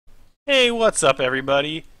Hey, what's up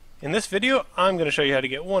everybody? In this video, I'm going to show you how to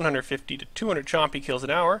get 150 to 200 Chompy kills an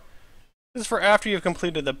hour. This is for after you've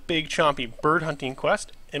completed the Big Chompy Bird Hunting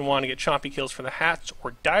quest and want to get Chompy kills for the hats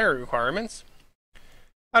or diary requirements.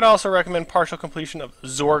 I'd also recommend partial completion of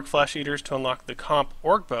Zorge Flesh Eaters to unlock the Comp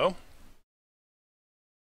Ogre Bow.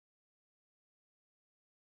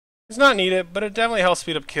 It's not needed, but it definitely helps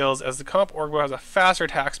speed up kills as the Comp Ogre Bow has a faster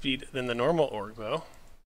attack speed than the normal Ogre Bow.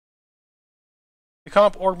 The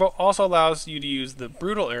Comp Ogre Bow also allows you to use the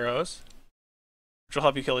brutal arrows, which will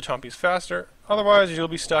help you kill the Chompies faster, otherwise you'll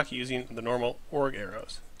be stuck using the normal Org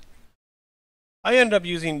arrows. I ended up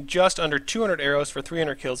using just under 200 arrows for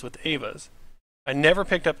 300 kills with Avas. I never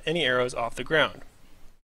picked up any arrows off the ground.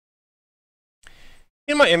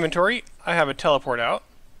 In my inventory, I have a teleport out,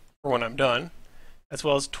 for when I'm done, as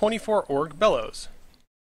well as 24 Org bellows.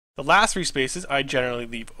 The last 3 spaces I generally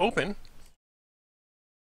leave open.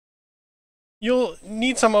 You'll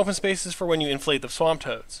need some open spaces for when you inflate the swamp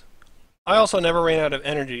toads. I also never ran out of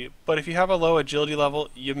energy, but if you have a low agility level,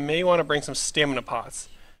 you may want to bring some stamina pots.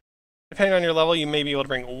 Depending on your level, you may be able to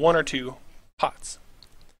bring 1 or 2 pots.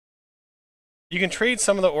 You can trade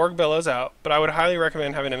some of the Org bellows out, but I would highly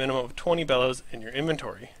recommend having a minimum of 20 bellows in your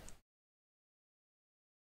inventory.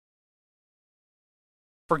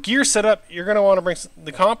 For gear setup, you're going to want to bring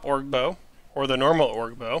the Comp Ogre Bow, or the normal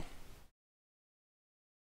Ogre Bow,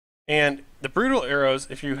 and the brutal arrows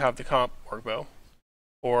if you have the Comp Ogre Bow,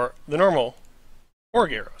 or the normal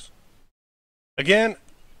Org arrows. Again,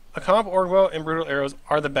 a Comp Ogre Bow and brutal arrows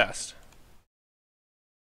are the best.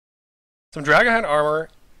 Some Dragonhide armor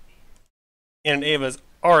and Avas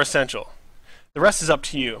are essential. The rest is up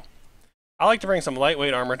to you. I like to bring some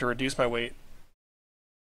lightweight armor to reduce my weight,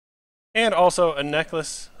 and also a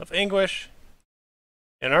necklace of anguish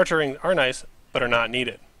and archer ring are nice, but are not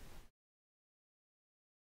needed.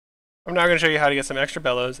 I'm now going to show you how to get some extra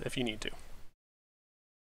bellows if you need to.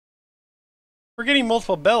 For getting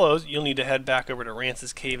multiple bellows, you'll need to head back over to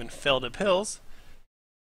Rance's Cave in Felda Hills.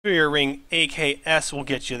 Your ring AKS will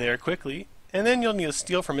get you there quickly, and then you'll need to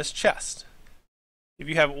steal from his chest. If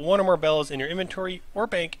you have 1 or more bellows in your inventory or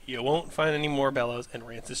bank, you won't find any more bellows in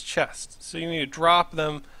Rance's chest. So you need to drop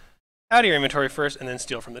them out of your inventory first and then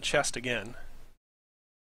steal from the chest again.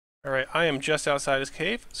 Alright, I am just outside his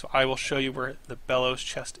cave, so I will show you where the bellows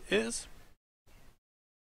chest is.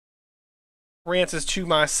 Rance is to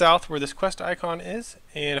my south where this quest icon is,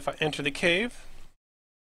 and if I enter the cave,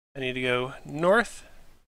 I need to go north,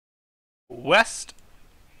 west,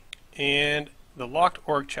 and the locked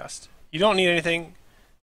Org chest. You don't need anything,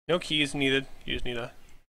 no keys needed, you just need to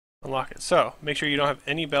unlock it. So, make sure you don't have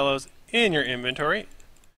any bellows in your inventory.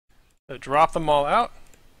 So drop them all out.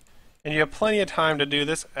 And you have plenty of time to do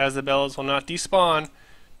this, as the bellows will not despawn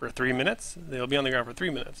for 3 minutes. They'll be on the ground for 3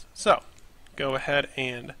 minutes. So, go ahead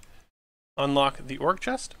and unlock the Org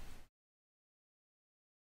chest.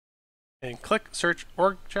 And click Search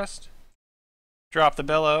Org chest. Drop the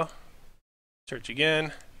bellow. Search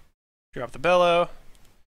again. Drop the bellow.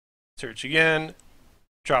 Search again.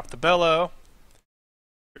 Drop the bellow.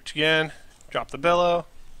 Search again. Drop the bellow.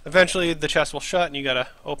 Eventually, the chest will shut and you gotta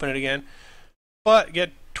open it again. But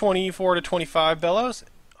get 24 to 25 bellows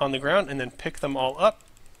on the ground and then pick them all up.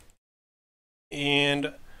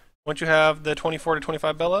 And once you have the 24 to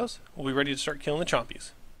 25 bellows, we'll be ready to start killing the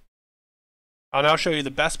Chompies. I'll now show you the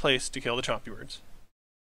best place to kill the Chompy birds.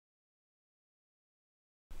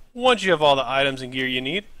 Once you have all the items and gear you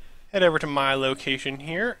need, head over to my location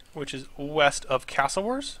here, which is west of Castle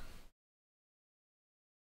Wars.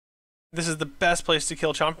 This is the best place to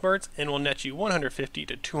kill Chompy birds and will net you 150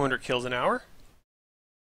 to 200 kills an hour.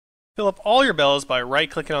 Fill up all your bellows by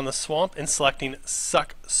right-clicking on the swamp and selecting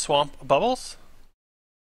Suck Swamp Bubbles.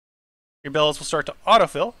 Your bellows will start to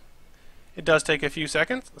autofill. It does take a few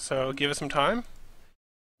seconds, so give it some time.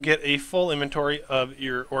 Get a full inventory of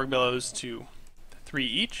your Org bellows to 3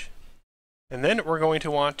 each. And then we're going to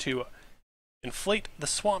want to inflate the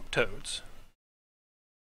swamp toads.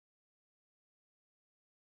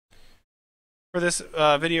 For this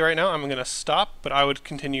video right now, I'm going to stop, but I would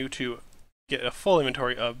continue to get a full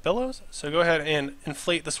inventory of bellows. So go ahead and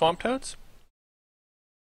inflate the swamp toads.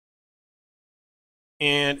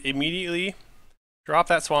 And immediately drop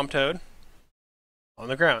that swamp toad on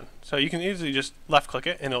the ground. So you can easily just left click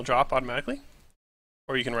it and it'll drop automatically.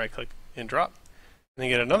 Or you can right click and drop. And then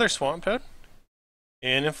get another swamp toad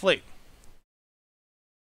and inflate.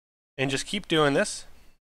 And just keep doing this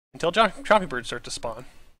until Chompy birds start to spawn.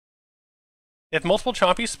 If multiple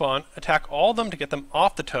Chompies spawn, attack all of them to get them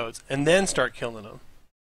off the toads, and then start killing them.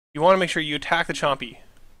 You want to make sure you attack the Chompy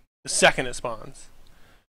the second it spawns.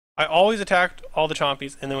 I always attacked all the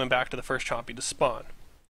Chompies and then went back to the first Chompy to spawn.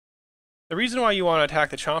 The reason why you want to attack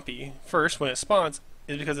the Chompy first when it spawns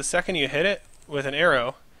is because the second you hit it with an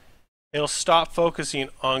arrow, it'll stop focusing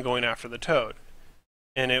on going after the toad,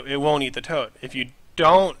 and it won't eat the toad. If you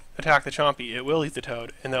don't attack the Chompy, it will eat the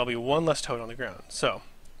toad, and there'll be one less toad on the ground. So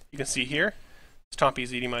you can see here, this Chompy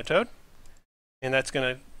is eating my toad, and that's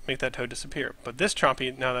going to make that toad disappear. But this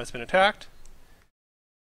Chompy, now that it's been attacked,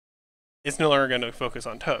 it's no longer going to focus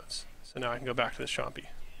on toads. So now I can go back to this Chompy.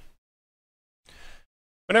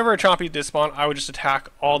 Whenever a Chompy did spawn, I would just attack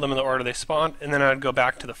all of them in the order they spawned, and then I'd go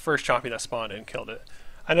back to the first Chompy that spawned and killed it.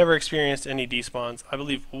 I never experienced any despawns. I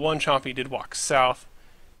believe one Chompy did walk south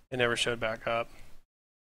and never showed back up.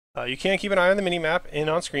 You can keep an eye on the mini-map and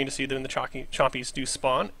on screen to see that when the Chompies do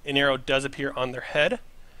spawn, an arrow does appear on their head.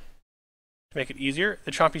 To make it easier,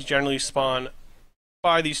 the Chompies generally spawn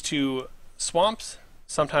by these two swamps.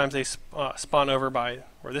 Sometimes they spawn over by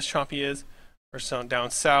where this Chompy is, or some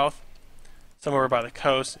down south, some over by the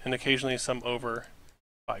coast, and occasionally some over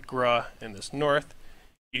by Grah in this north.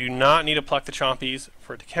 You do not need to pluck the Chompies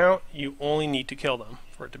for it to count. You only need to kill them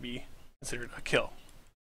for it to be considered a kill.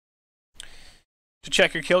 To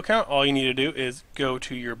check your kill count, all you need to do is go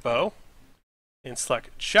to your bow and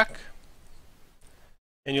select check,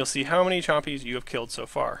 and you'll see how many Chompies you have killed so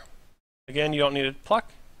far. Again, you don't need to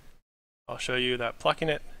pluck. I'll show you that plucking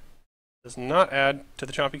it does not add to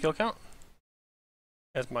the Chompy kill count,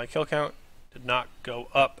 as my kill count did not go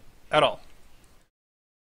up at all.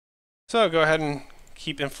 So go ahead and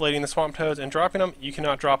keep inflating the swamp toads and dropping them. You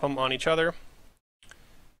cannot drop them on each other.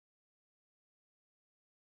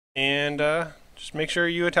 And just make sure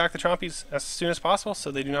you attack the Chompies as soon as possible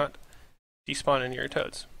so they do not despawn into your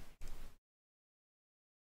toads.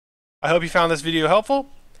 I hope you found this video helpful.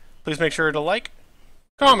 Please make sure to like,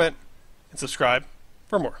 comment, and subscribe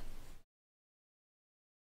for more.